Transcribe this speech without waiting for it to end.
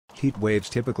Heat waves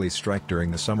typically strike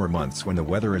during the summer months when the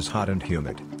weather is hot and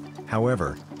humid.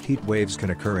 However, heat waves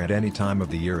can occur at any time of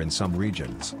the year in some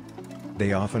regions.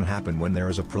 They often happen when there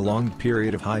is a prolonged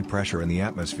period of high pressure in the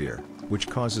atmosphere, which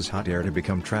causes hot air to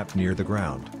become trapped near the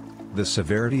ground. The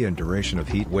severity and duration of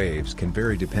heat waves can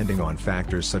vary depending on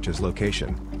factors such as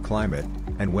location, climate,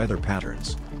 and weather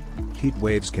patterns. Heat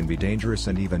waves can be dangerous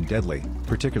and even deadly,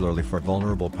 particularly for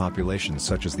vulnerable populations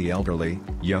such as the elderly,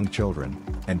 young children,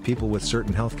 and people with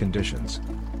certain health conditions.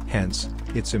 Hence,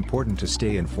 it's important to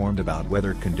stay informed about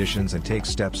weather conditions and take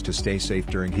steps to stay safe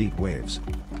during heat waves.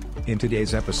 In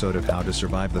today's episode of How to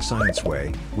Survive the Science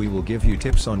Way, we will give you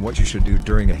tips on what you should do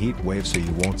during a heat wave so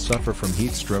you won't suffer from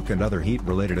heat stroke and other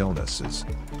heat-related illnesses.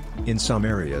 In some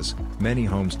areas, many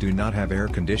homes do not have air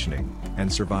conditioning,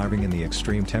 and surviving in the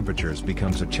extreme temperatures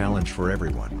becomes a challenge for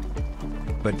everyone.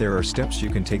 But there are steps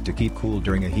you can take to keep cool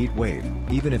during a heat wave,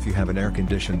 even if you have an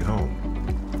air-conditioned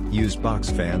home. Use box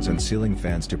fans and ceiling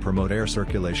fans to promote air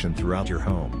circulation throughout your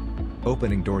home.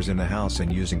 Opening doors in the house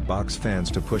and using box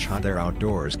fans to push hot air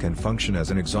outdoors can function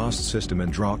as an exhaust system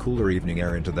and draw cooler evening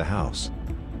air into the house.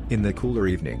 In the cooler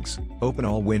evenings, open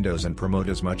all windows and promote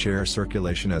as much air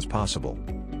circulation as possible.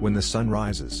 When the sun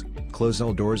rises, close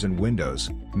all doors and windows,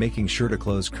 making sure to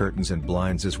close curtains and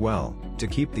blinds as well, to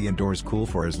keep the indoors cool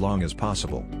for as long as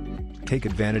possible. Take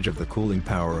advantage of the cooling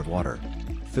power of water.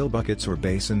 Fill buckets or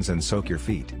basins and soak your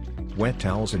feet. Wet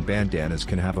towels and bandanas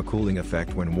can have a cooling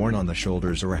effect when worn on the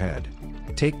shoulders or head.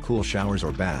 Take cool showers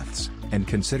or baths, and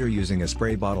consider using a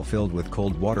spray bottle filled with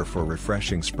cold water for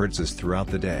refreshing spritzes throughout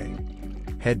the day.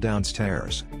 Head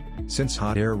downstairs. Since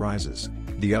hot air rises,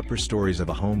 the upper stories of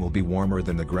a home will be warmer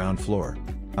than the ground floor.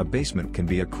 A basement can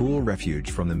be a cool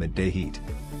refuge from the midday heat.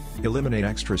 Eliminate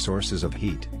extra sources of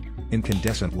heat.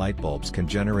 Incandescent light bulbs can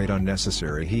generate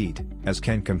unnecessary heat, as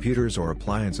can computers or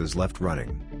appliances left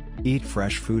running. Eat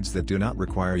fresh foods that do not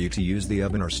require you to use the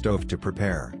oven or stove to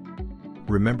prepare.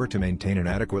 Remember to maintain an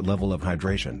adequate level of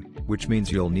hydration, which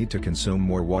means you'll need to consume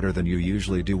more water than you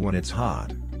usually do when it's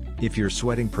hot. If you're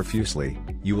sweating profusely,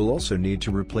 you will also need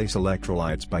to replace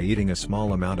electrolytes by eating a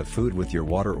small amount of food with your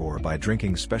water or by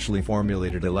drinking specially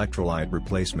formulated electrolyte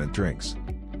replacement drinks.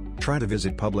 Try to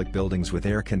visit public buildings with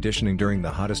air conditioning during the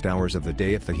hottest hours of the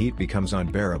day if the heat becomes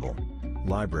unbearable.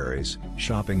 Libraries,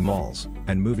 shopping malls,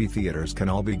 and movie theaters can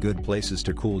all be good places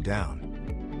to cool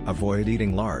down. Avoid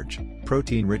eating large,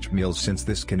 protein-rich meals since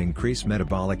this can increase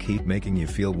metabolic heat, making you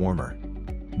feel warmer.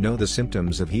 Know the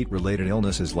symptoms of heat-related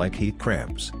illnesses like heat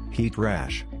cramps, heat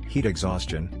rash, heat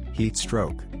exhaustion, heat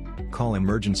stroke. Call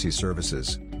emergency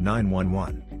services,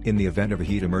 911, in the event of a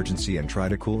heat emergency and try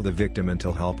to cool the victim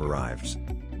until help arrives.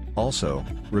 Also,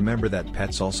 remember that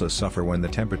pets also suffer when the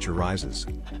temperature rises.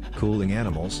 Cooling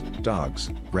animals,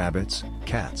 dogs, rabbits,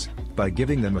 cats, by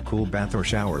giving them a cool bath or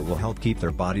shower will help keep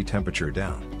their body temperature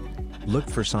down. Look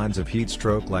for signs of heat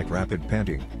stroke like rapid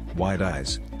panting, wide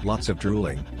eyes, lots of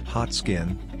drooling, hot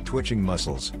skin, twitching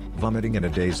muscles, vomiting and a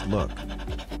dazed look.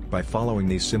 By following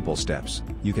these simple steps,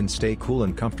 you can stay cool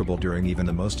and comfortable during even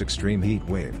the most extreme heat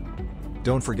wave.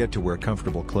 Don't forget to wear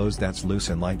comfortable clothes that's loose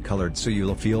and light-colored so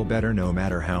you'll feel better no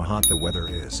matter how hot the weather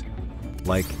is.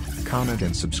 Like, comment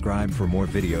and subscribe for more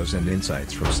videos and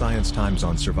insights from Science Times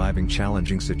on surviving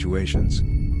challenging situations.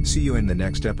 See you in the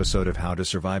next episode of How to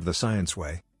Survive the Science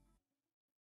Way.